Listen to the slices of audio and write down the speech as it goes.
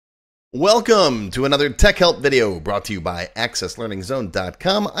Welcome to another Tech Help video brought to you by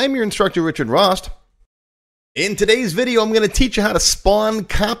AccessLearningZone.com. I'm your instructor, Richard Rost. In today's video, I'm going to teach you how to spawn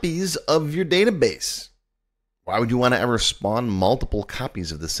copies of your database. Why would you want to ever spawn multiple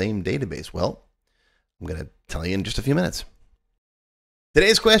copies of the same database? Well, I'm going to tell you in just a few minutes.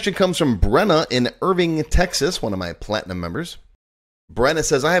 Today's question comes from Brenna in Irving, Texas, one of my Platinum members. Brenna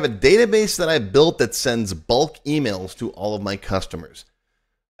says, I have a database that I built that sends bulk emails to all of my customers.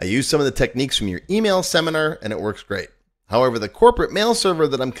 I use some of the techniques from your email seminar and it works great. However, the corporate mail server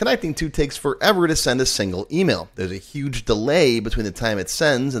that I'm connecting to takes forever to send a single email. There's a huge delay between the time it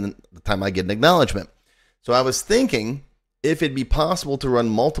sends and the time I get an acknowledgement. So I was thinking if it'd be possible to run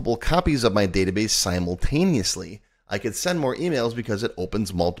multiple copies of my database simultaneously, I could send more emails because it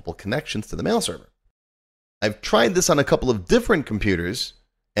opens multiple connections to the mail server. I've tried this on a couple of different computers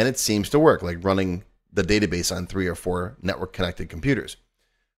and it seems to work, like running the database on 3 or 4 network connected computers.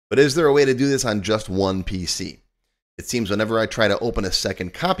 But is there a way to do this on just one PC? It seems whenever I try to open a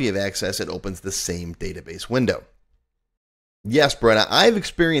second copy of Access, it opens the same database window. Yes, Brenna, I've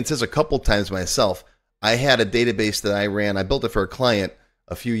experienced this a couple times myself. I had a database that I ran, I built it for a client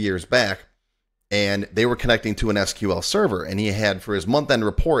a few years back, and they were connecting to an SQL server, and he had, for his month-end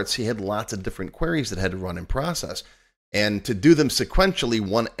reports, he had lots of different queries that had to run and process. And to do them sequentially,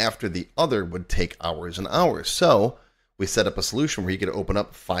 one after the other, would take hours and hours. So we set up a solution where he could open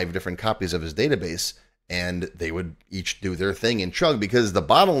up 5 different copies of his database and they would each do their thing and chug, because the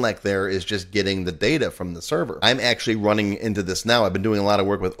bottleneck there is just getting the data from the server. I'm actually running into this now. I've been doing a lot of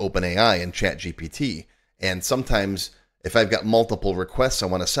work with OpenAI and ChatGPT. And sometimes if I've got multiple requests I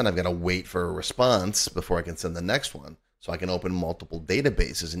want to send, I've got to wait for a response before I can send the next one. So I can open multiple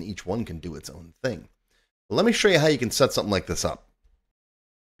databases and each one can do its own thing. But let me show you how you can set something like this up.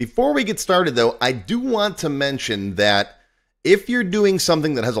 Before we get started, though, I do want to mention that if you're doing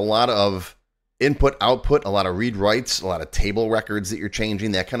something that has a lot of input, output, a lot of read writes, a lot of table records that you're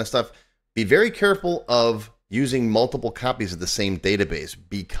changing, that kind of stuff, be very careful of using multiple copies of the same database,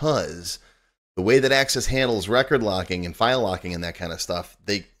 because the way that Access handles record locking and file locking and that kind of stuff,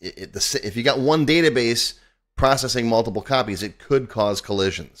 if you got one database processing multiple copies, it could cause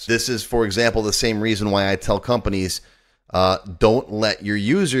collisions. This is, for example, the same reason why I tell companies, don't let your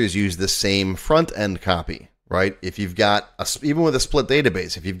users use the same front-end copy, right? If you've got, even with a split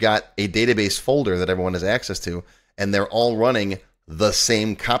database, if you've got a database folder that everyone has access to, and they're all running the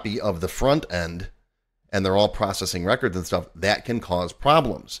same copy of the front end, and they're all processing records and stuff, that can cause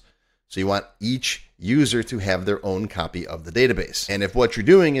problems. So you want each user to have their own copy of the database. And if what you're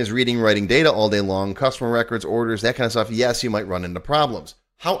doing is reading, writing data all day long, customer records, orders, that kind of stuff, yes, you might run into problems.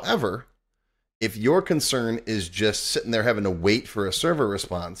 However, if your concern is just sitting there having to wait for a server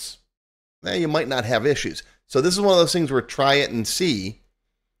response, you might not have issues. So this is one of those things where try it and see,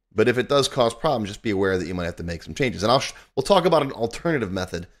 but if it does cause problems, just be aware that you might have to make some changes. And we'll talk about an alternative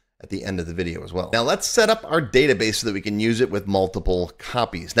method at the end of the video as well. Now let's set up our database so that we can use it with multiple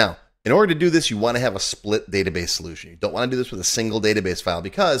copies. Now, in order to do this, you want to have a split database solution. You don't want to do this with a single database file,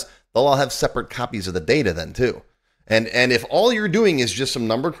 because they'll all have separate copies of the data then too. And if all you're doing is just some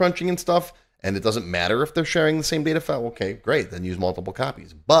number crunching and stuff, and it doesn't matter if they're sharing the same data file, okay, great, then use multiple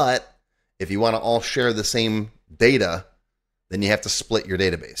copies. But if you want to all share the same data, then you have to split your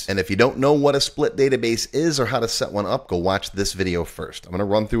database. And if you don't know what a split database is or how to set one up, go watch this video first. I'm going to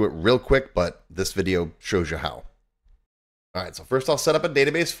run through it real quick, but this video shows you how. All right, so first I'll set up a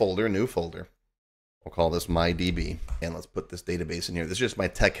database folder, a new folder. We'll call this MyDB. And let's put this database in here. This is just my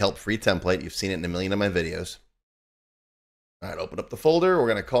Tech Help free template. You've seen it in a million of my videos. All right, open up the folder. We're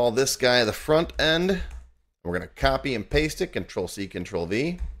going to call this guy the front end. We're going to copy and paste it, Control-C,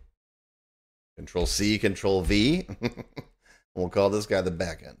 Control-V. Control-C, Control-V. We'll call this guy the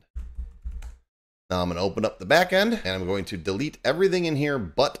back end. Now I'm going to open up the back end, and I'm going to delete everything in here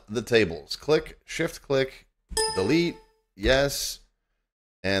but the tables. Click, Shift-click, delete, yes,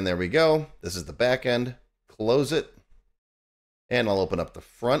 and there we go. This is the back end. Close it, and I'll open up the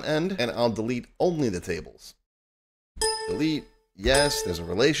front end, and I'll delete only the tables. Delete, yes, there's a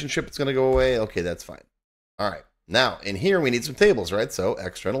relationship, it's going to go away. Okay, that's fine. All right, now in here we need some tables, right? So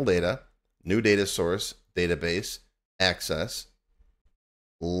external data, new data source, database, access,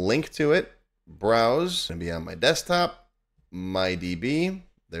 link to it, browse, and be on my desktop, MyDB.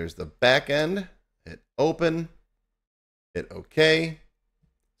 There's the back end, hit open, hit OK,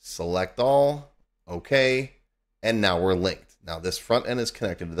 select all, OK, and now we're linked. Now this front end is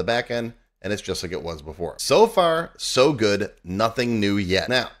connected to the back end, and it's just like it was before. So far, so good, nothing new yet.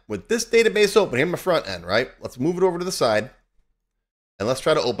 Now, with this database open, here's my front end, right? Let's move it over to the side, and let's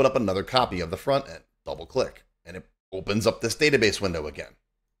try to open up another copy of the front end. Double click, and it opens up this database window again.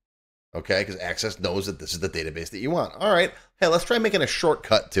 Okay, because Access knows that this is the database that you want. All right, hey, let's try making a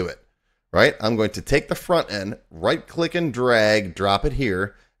shortcut to it, right? I'm going to take the front end, right-click and drag, drop it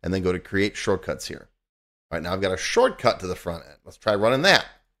here, and then go to Create Shortcuts here. All right, now I've got a shortcut to the front end. Let's try running that.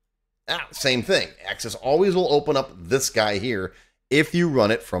 Same thing. Access always will open up this guy here if you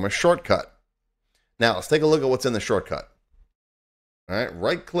run it from a shortcut. Now, let's take a look at what's in the shortcut. All right,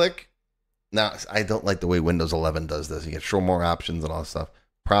 right-click. Now, I don't like the way Windows 11 does this. You get show more options and all that stuff.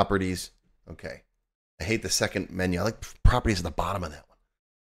 Properties. Okay. I hate the second menu. I like properties at the bottom of that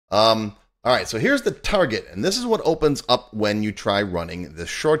one. All right, so here's the target, and this is what opens up when you try running this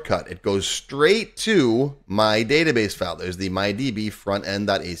shortcut. It goes straight to my database file. There's the mydb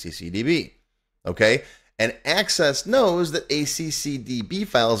frontend.accdb. Okay, and Access knows that accdb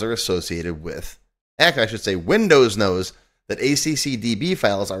files are associated with, actually, I should say Windows knows that accdb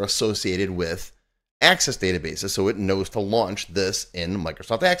files are associated with Access databases, so it knows to launch this in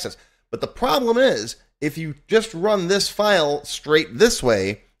Microsoft Access. But the problem is, if you just run this file straight this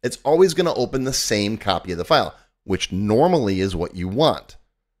way, it's always going to open the same copy of the file, which normally is what you want.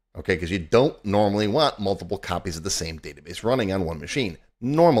 Okay, because you don't normally want multiple copies of the same database running on one machine,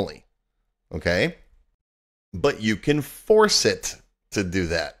 normally. Okay, but you can force it to do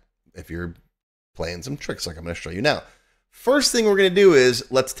that if you're playing some tricks like I'm going to show you now. First thing we're going to do is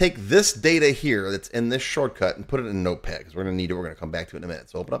let's take this data here that's in this shortcut and put it in Notepad, because we're going to need it. We're going to come back to it in a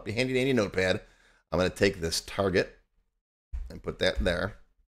minute. So open up your handy dandy Notepad. I'm going to take this target and put that there.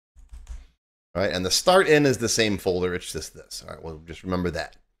 All right, and the start in is the same folder. It's just this. All right, well, just remember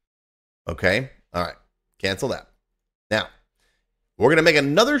that. Okay, all right, cancel that. Now, we're going to make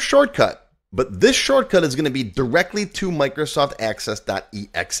another shortcut, but this shortcut is going to be directly to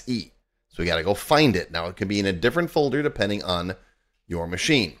microsoftaccess.exe. So we got to go find it. Now, it can be in a different folder depending on your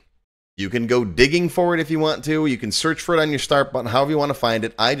machine. You can go digging for it if you want to. You can search for it on your start button, however you want to find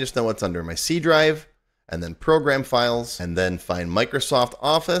it. I just know it's under my C drive, and then program files, and then find Microsoft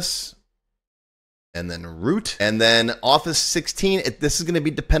Office, and then root, and then Office 16. This is going to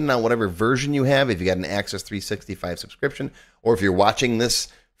be dependent on whatever version you have, if you got an Access 365 subscription, or if you're watching this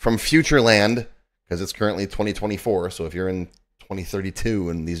from Futureland, because it's currently 2024, so if you're in 2032,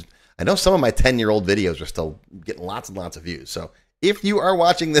 and these, I know some of my 10-year-old videos are still getting lots and lots of views, so if you are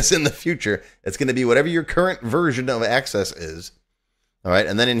watching this in the future, it's going to be whatever your current version of Access is, all right,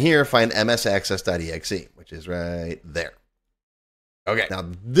 and then in here, find msaccess.exe, which is right there. Okay, now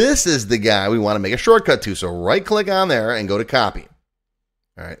this is the guy we want to make a shortcut to. So right-click on there and go to copy.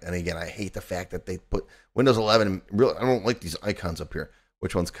 All right, and again, I hate the fact that they put Windows 11. Really, I don't like these icons up here.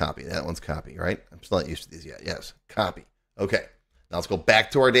 Which one's copy? That one's copy, right? I'm still not used to these yet. Yes, copy. Okay, now let's go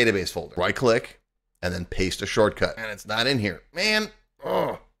back to our database folder. Right-click and then paste a shortcut. And it's not in here. Man,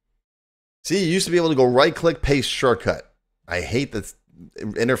 oh. See, you used to be able to go right-click, paste shortcut. I hate the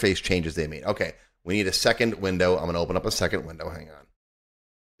interface changes they made. Okay, we need a second window. I'm going to open up a second window. Hang on.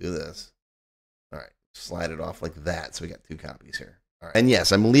 Do this. All right, slide it off like that. So we got two copies here. All right. And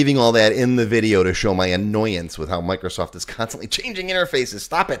yes, I'm leaving all that in the video to show my annoyance with how Microsoft is constantly changing interfaces.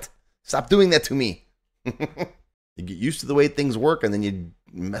 Stop it. Stop doing that to me. You get used to the way things work and then you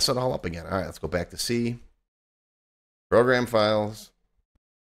mess it all up again. All right, let's go back to C. Program files.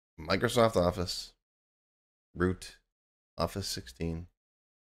 Microsoft Office. Root. Office 16.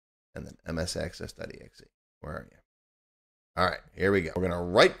 And then msaccess.exe. Where are you? All right, here we go. We're going to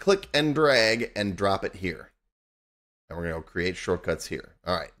right-click and drag and drop it here. And we're going to create shortcuts here.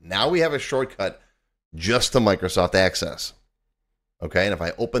 All right, now we have a shortcut just to Microsoft Access. Okay, and if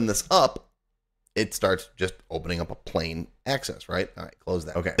I open this up, it starts just opening up a plain Access, right? All right, close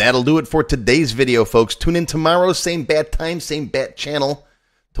that. Okay, that'll do it for today's video, folks. Tune in tomorrow, same bat time, same bat channel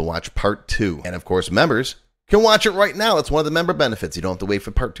to watch part 2. And of course, members can watch it right now. It's one of the member benefits. You don't have to wait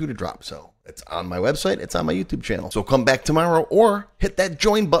for part 2 to drop. So it's on my website. It's on my YouTube channel. So come back tomorrow or hit that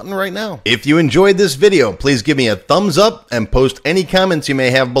join button right now. If you enjoyed this video, please give me a thumbs up and post any comments you may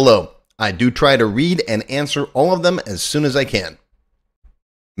have below. I do try to read and answer all of them as soon as I can.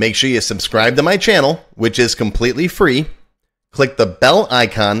 Make sure you subscribe to my channel, which is completely free. Click the bell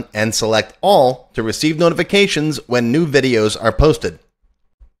icon and select all to receive notifications when new videos are posted.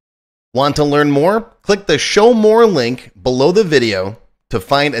 Want to learn more? Click the Show More link below the video to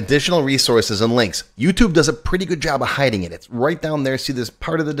find additional resources and links. YouTube does a pretty good job of hiding it. It's right down there. See this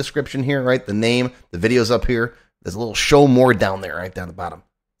part of the description here, right? The name, the video's up here. There's a little Show More down there, right down the bottom.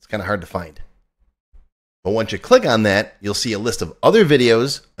 It's kind of hard to find. But once you click on that, you'll see a list of other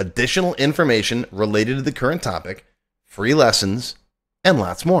videos, additional information related to the current topic, free lessons, and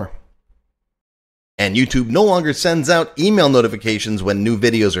lots more. And YouTube no longer sends out email notifications when new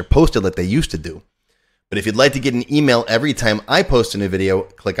videos are posted like they used to do. But if you'd like to get an email every time I post a new video,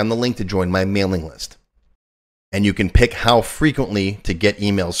 click on the link to join my mailing list. And you can pick how frequently to get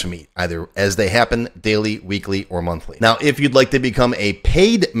emails from me, either as they happen, daily, weekly, or monthly. Now, if you'd like to become a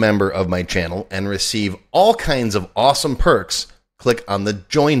paid member of my channel and receive all kinds of awesome perks, click on the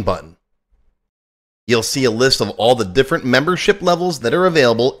Join button. You'll see a list of all the different membership levels that are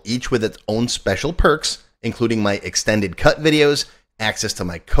available, each with its own special perks, including my extended cut videos, access to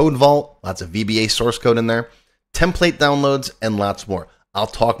my code vault, lots of VBA source code in there, template downloads, and lots more. I'll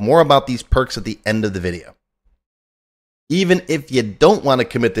talk more about these perks at the end of the video. Even if you don't want to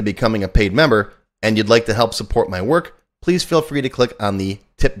commit to becoming a paid member and you'd like to help support my work, please feel free to click on the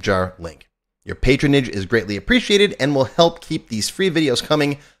tip jar link. Your patronage is greatly appreciated and will help keep these free videos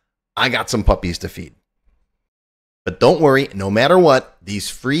coming. I got some puppies to feed. But don't worry, no matter what, these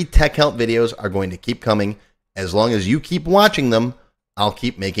free tech help videos are going to keep coming. As long as you keep watching them, I'll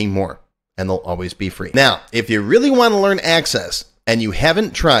keep making more, and they'll always be free. Now, if you really want to learn Access and you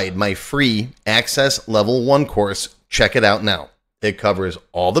haven't tried my free Access Level 1 course, check it out now. It covers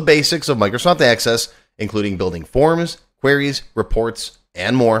all the basics of Microsoft Access, including building forms, queries, reports,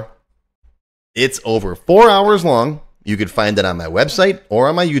 and more. It's over 4 hours long. You can find it on my website or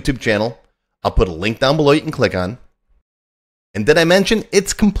on my YouTube channel. I'll put a link down below you can click on. And did I mention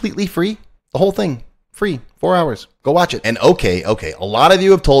it's completely free? The whole thing, free, 4 hours. Go watch it. And okay, a lot of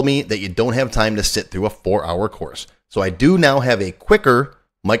you have told me that you don't have time to sit through a 4-hour course. So I do now have a quicker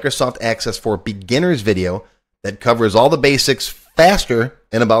Microsoft Access for Beginners video that covers all the basics faster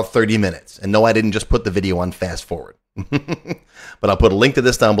in about 30 minutes. And no, I didn't just put the video on fast forward. But I'll put a link to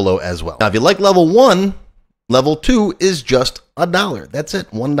this down below as well. Now, if you like level 1, level 2 is just $1. That's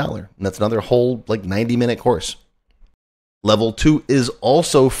it, $1. And that's another whole 90-minute course. Level 2 is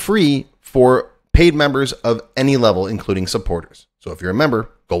also free for paid members of any level, including supporters. So if you're a member,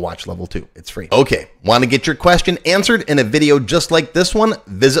 go watch level 2. It's free. Okay, want to get your question answered in a video just like this one?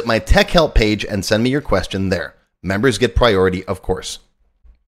 Visit my Tech Help page and send me your question there. Members get priority, of course.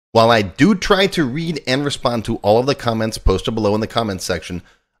 While I do try to read and respond to all of the comments posted below in the comments section,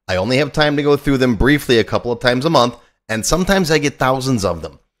 I only have time to go through them briefly a couple of times a month, and sometimes I get thousands of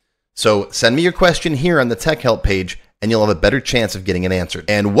them. So send me your question here on the Tech Help page, and you'll have a better chance of getting it answered.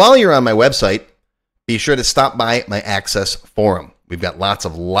 And while you're on my website, be sure to stop by my Access forum. We've got lots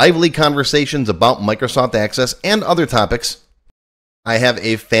of lively conversations about Microsoft Access and other topics. I have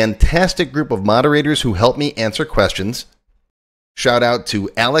a fantastic group of moderators who help me answer questions. Shout out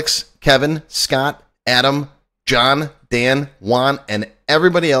to Alex, Kevin, Scott, Adam, John, Dan, Juan, and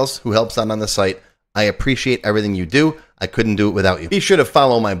everybody else who helps out on the site. I appreciate everything you do. I couldn't do it without you. Be sure to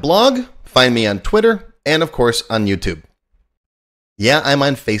follow my blog, find me on Twitter, and of course on YouTube. Yeah, I'm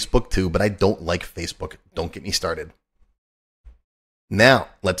on Facebook too, but I don't like Facebook. Don't get me started. Now,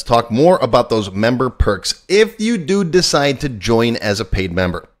 let's talk more about those member perks if you do decide to join as a paid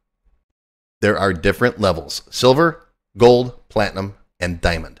member. There are different levels: Silver, Gold, Platinum, and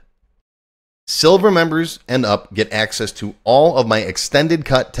Diamond. Silver members and up get access to all of my extended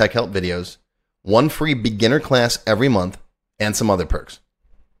cut Tech Help videos, one free beginner class every month, and some other perks.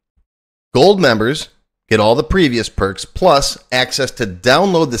 Gold members get all the previous perks, plus access to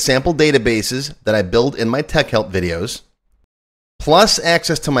download the sample databases that I build in my Tech Help videos, plus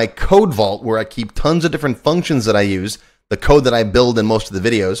access to my code vault where I keep tons of different functions that I use, the code that I build in most of the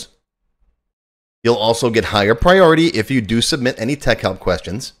videos. You'll also get higher priority if you do submit any Tech Help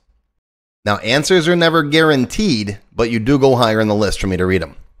questions. Now, answers are never guaranteed, but you do go higher in the list for me to read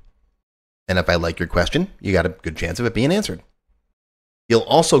them. And if I like your question, you got a good chance of it being answered. You'll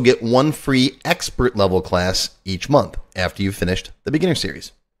also get one free expert level class each month after you've finished the beginner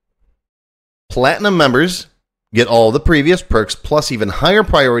series. Platinum members get all the previous perks plus even higher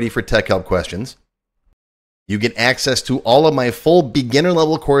priority for Tech Help questions. You get access to all of my full beginner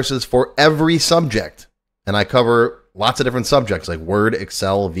level courses for every subject. And I cover lots of different subjects like Word,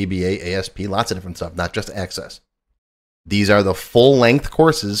 Excel, VBA, ASP, lots of different stuff, not just Access. These are the full-length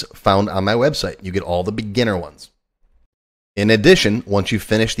courses found on my website. You get all the beginner ones. In addition, once you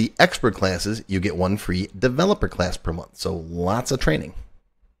finish the expert classes, you get one free developer class per month. So lots of training.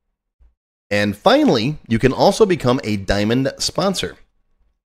 And finally, you can also become a Diamond sponsor.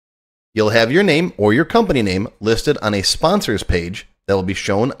 You'll have your name or your company name listed on a sponsors page that will be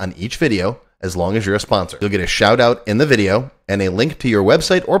shown on each video as long as you're a sponsor. You'll get a shout out in the video and a link to your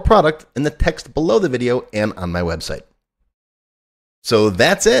website or product in the text below the video and on my website. So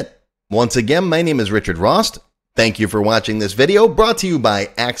that's it. Once again, my name is Richard Rost. Thank you for watching this video brought to you by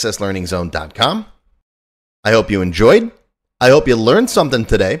accesslearningzone.com. I hope you enjoyed. I hope you learned something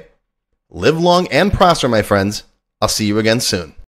today. Live long and prosper, my friends. I'll see you again soon.